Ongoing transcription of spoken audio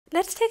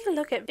Let's take a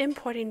look at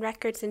importing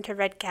records into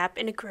REDCap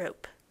in a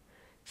group.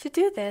 To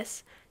do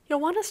this,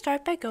 you'll want to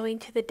start by going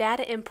to the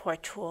Data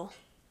Import tool.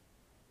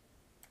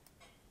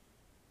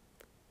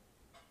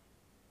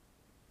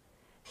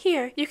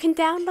 Here, you can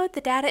download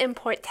the Data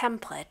Import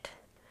template,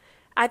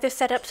 either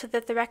set up so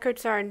that the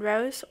records are in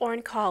rows or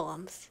in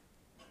columns.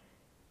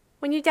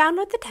 When you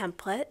download the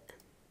template,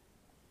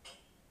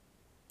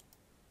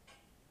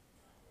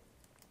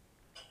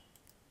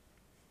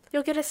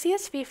 you'll get a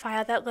CSV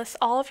file that lists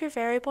all of your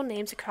variable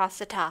names across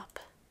the top.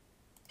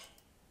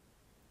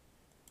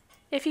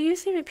 If you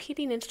use the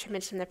repeating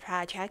instruments in the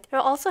project,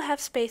 you'll also have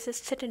spaces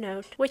to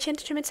denote which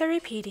instruments are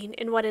repeating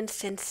and what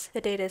instance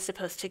the data is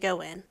supposed to go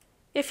in.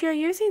 If you're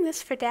using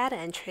this for data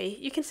entry,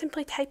 you can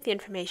simply type the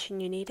information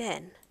you need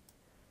in.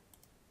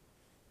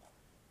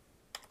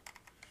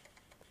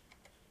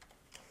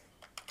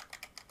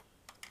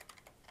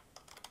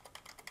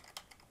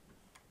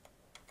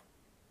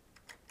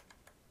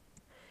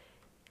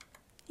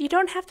 You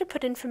don't have to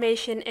put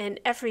information in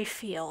every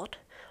field,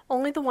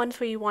 only the ones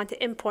where you want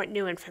to import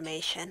new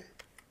information.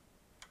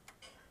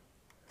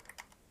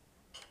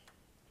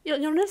 You'll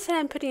notice that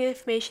I'm putting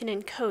information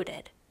in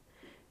coded.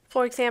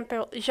 For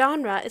example,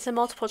 genre is a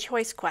multiple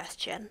choice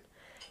question,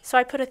 so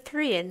I put a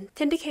 3 in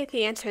to indicate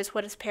the answer is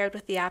what is paired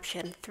with the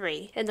option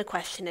 3 in the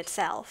question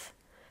itself.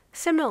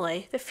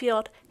 Similarly, the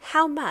field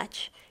how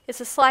much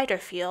is a slider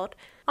field.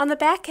 On the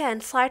back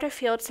end, slider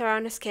fields are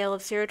on a scale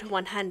of 0 to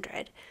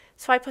 100,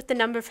 so I put the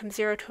number from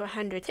 0 to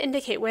 100 to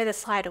indicate where the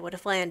slider would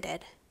have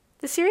landed.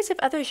 The series of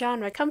other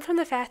genre come from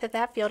the fact that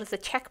that field is a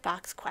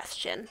checkbox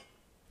question.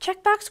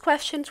 Checkbox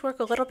questions work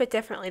a little bit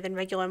differently than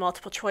regular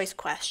multiple choice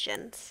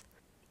questions.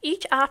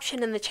 Each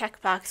option in the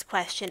checkbox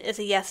question is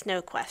a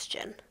yes/no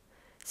question.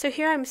 So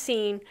here I'm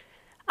seeing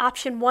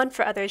option 1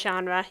 for other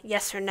genre,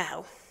 yes or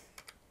no,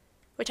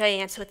 which I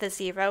answer with a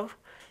 0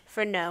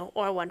 for no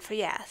or 1 for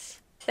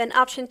yes. Then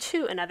option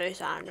 2 in other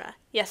genre,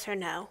 yes or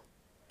no.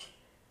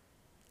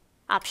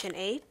 Option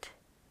 8,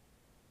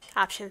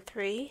 option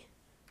 3,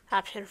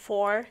 option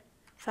 4,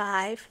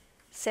 5,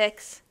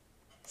 6,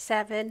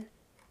 7,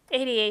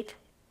 88,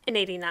 and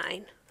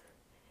 89.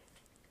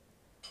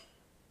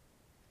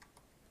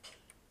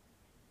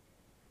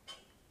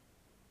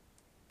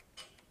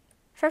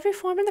 For every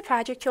form in the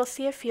project, you'll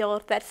see a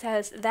field that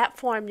says that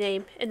form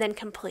name and then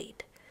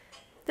complete.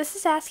 This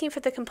is asking for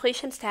the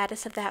completion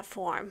status of that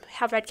form,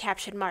 how REDCap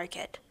should mark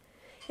it.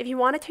 If you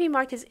want it to be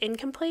marked as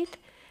incomplete,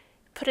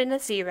 put in a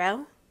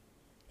 0.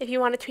 If you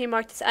want it to be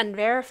marked as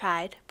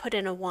unverified, put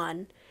in a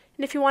 1.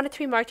 And if you want it to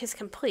be marked as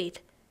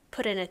complete,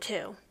 put in a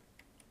 2.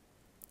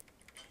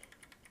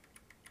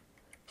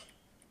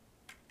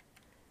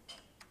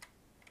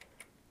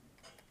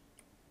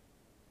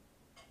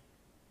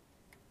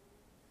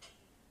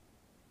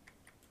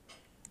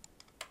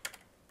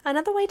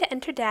 Another way to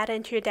enter data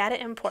into your data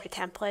import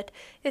template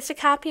is to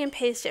copy and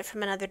paste it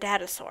from another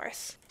data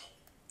source.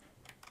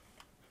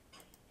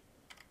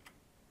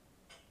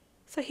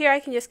 So here I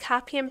can just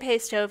copy and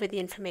paste over the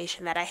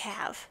information that I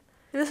have.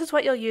 And this is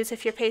what you'll use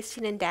if you're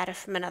pasting in data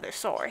from another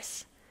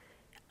source.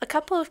 A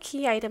couple of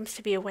key items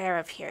to be aware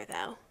of here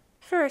though.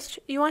 First,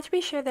 you want to be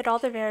sure that all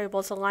the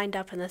variables are lined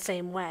up in the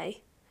same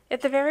way.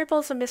 If the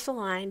variables are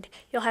misaligned,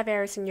 you'll have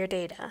errors in your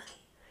data.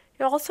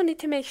 You'll also need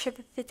to make sure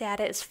that the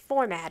data is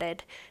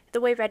formatted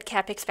the way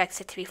REDCap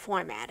expects it to be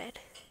formatted.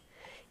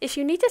 If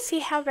you need to see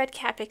how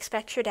REDCap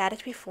expects your data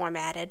to be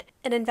formatted,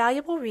 an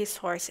invaluable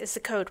resource is the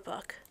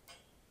Codebook.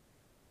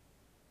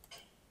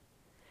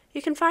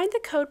 You can find the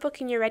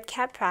Codebook in your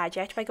REDCap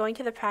project by going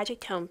to the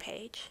project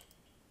homepage.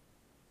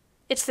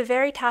 It's the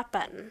very top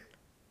button.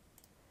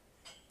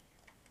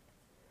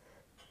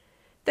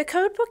 The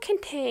Codebook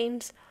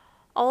contains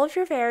all of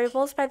your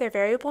variables by their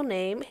variable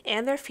name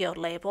and their field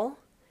label.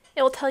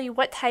 It will tell you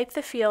what type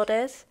the field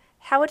is,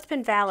 how it's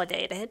been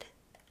validated,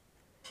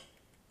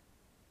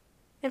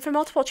 and for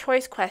multiple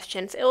choice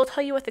questions, it will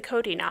tell you what the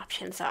coding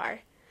options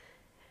are.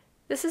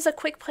 This is a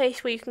quick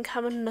place where you can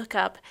come and look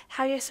up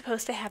how you're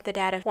supposed to have the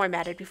data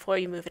formatted before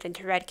you move it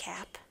into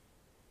REDCap.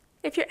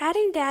 If you're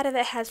adding data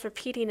that has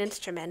repeating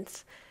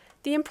instruments,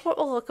 the import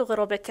will look a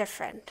little bit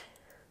different.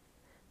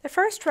 The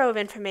first row of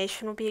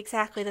information will be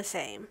exactly the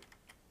same.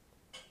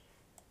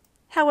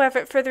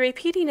 However, for the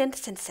repeating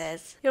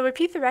instances, you'll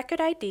repeat the record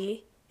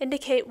ID,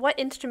 indicate what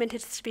instrument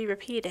is to be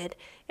repeated,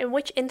 and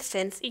which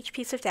instance each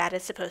piece of data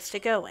is supposed to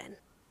go in.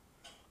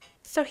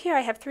 So here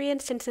I have 3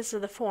 instances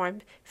of the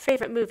form,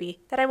 favorite movie,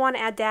 that I want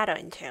to add data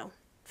into.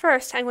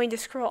 First, I'm going to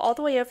scroll all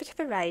the way over to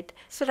the right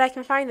so that I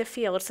can find the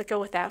fields that go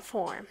with that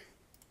form.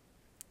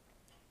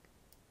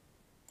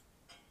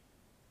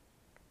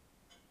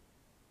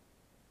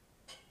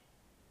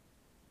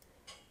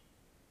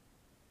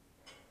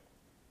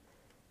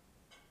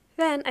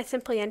 Then I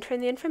simply enter in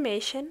the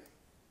information,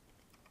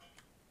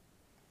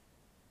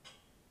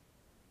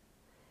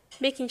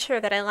 making sure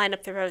that I line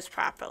up the rows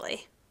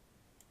properly.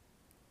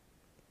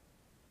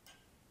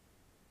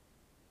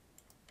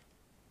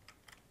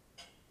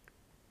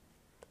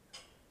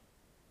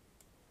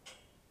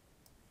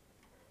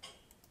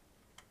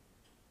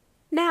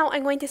 Now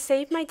I'm going to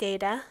save my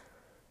data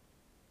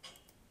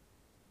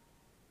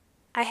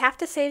I have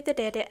to save the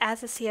data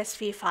as a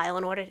CSV file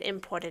in order to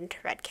import it into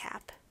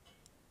REDCap.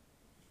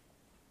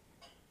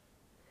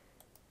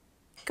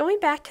 Going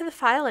back to the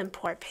file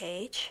import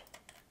page,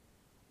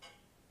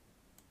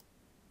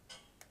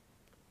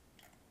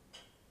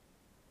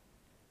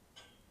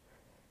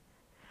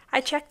 I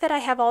check that I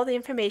have all the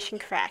information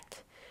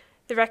correct.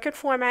 The record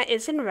format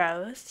is in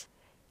rows.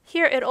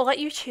 Here it'll let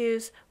you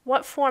choose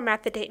what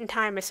format the date and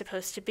time are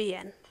supposed to be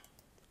in.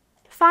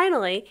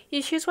 Finally,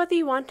 you choose whether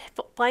you want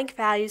blank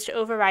values to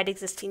override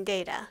existing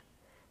data.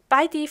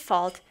 By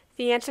default,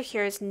 the answer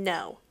here is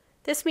no.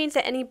 This means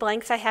that any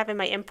blanks I have in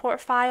my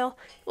import file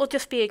will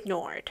just be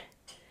ignored.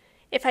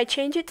 If I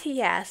change it to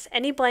yes,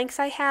 any blanks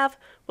I have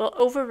will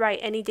overwrite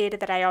any data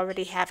that I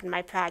already have in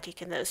my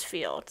project in those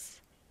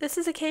fields. This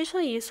is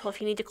occasionally useful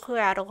if you need to clear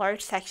out a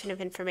large section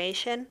of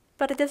information,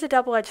 but it is a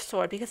double-edged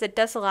sword because it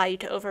does allow you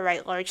to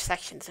overwrite large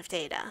sections of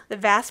data. The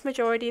vast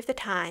majority of the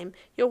time,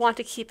 you'll want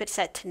to keep it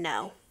set to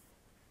no.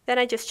 Then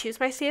I just choose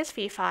my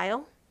CSV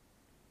file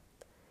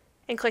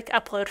and click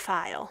Upload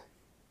File.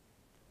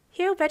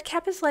 Here,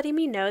 REDCap is letting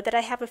me know that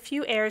I have a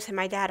few errors in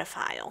my data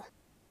file.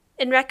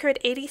 In record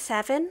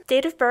 87,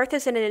 date of birth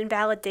is in an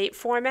invalid date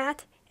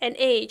format, and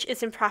age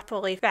is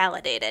improperly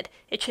validated.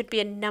 It should be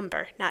a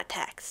number, not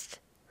text.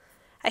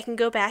 I can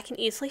go back and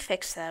easily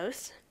fix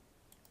those.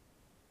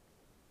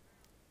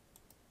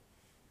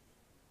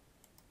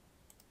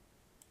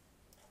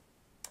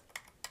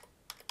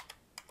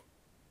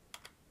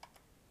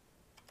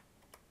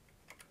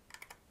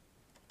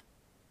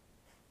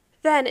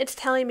 Then it's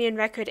telling me in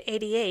record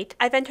 88,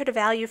 I've entered a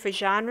value for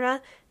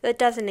genre that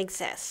doesn't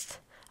exist.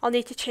 I'll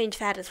need to change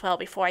that as well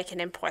before I can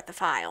import the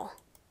file.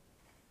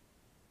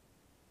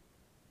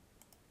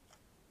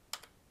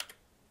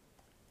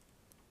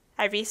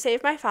 I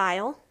resave my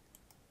file.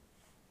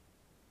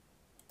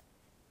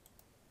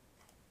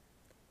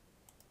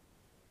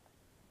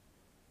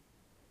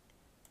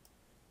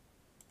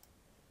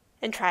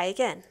 And try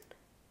again.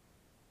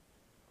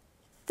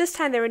 This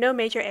time there were no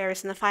major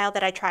errors in the file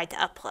that I tried to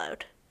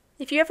upload.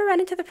 If you ever run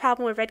into the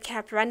problem where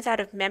REDCap runs out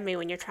of memory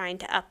when you're trying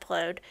to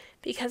upload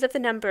because of the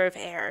number of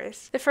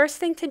errors, the first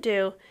thing to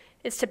do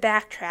is to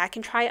backtrack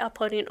and try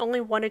uploading only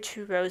 1 or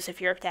 2 rows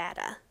of your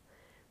data.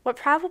 What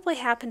probably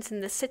happens in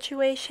this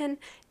situation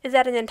is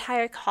that an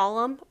entire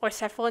column or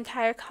several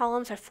entire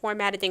columns are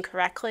formatted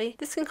incorrectly.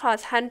 This can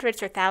cause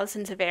hundreds or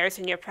thousands of errors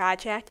in your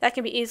project that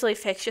can be easily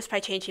fixed just by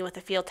changing what the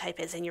field type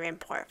is in your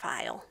import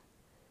file.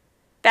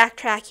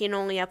 Backtracking and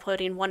only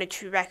uploading 1 or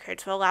 2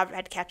 records will allow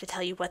REDCap to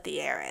tell you what the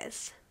error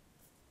is.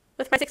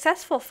 With my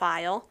successful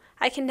file,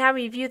 I can now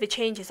review the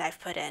changes I've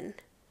put in.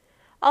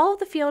 All of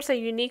the fields are a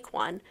unique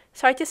one,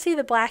 so I just see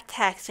the black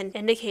text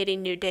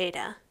indicating new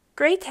data.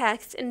 Gray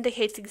text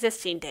indicates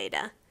existing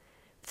data.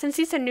 Since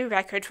these are new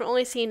records, we're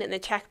only seeing it in the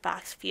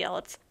checkbox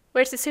fields,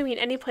 whereas assuming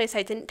any place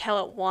I didn't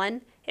tell it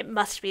 1, it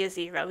must be a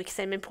 0 because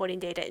I'm importing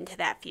data into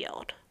that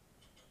field.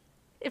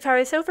 If I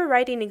was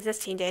overwriting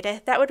existing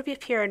data, that would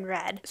appear in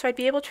red, so I'd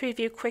be able to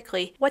review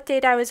quickly what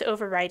data I was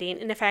overwriting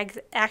and if I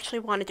actually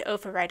wanted to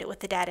overwrite it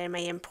with the data in my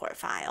import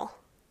file.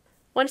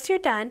 Once you're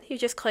done, you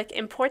just click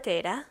Import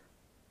Data,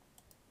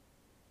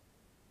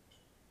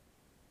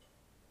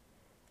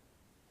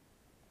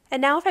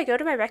 and now if I go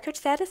to my record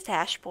status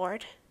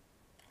dashboard,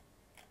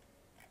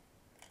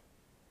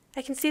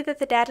 I can see that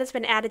the data has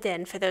been added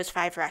in for those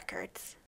 5 records.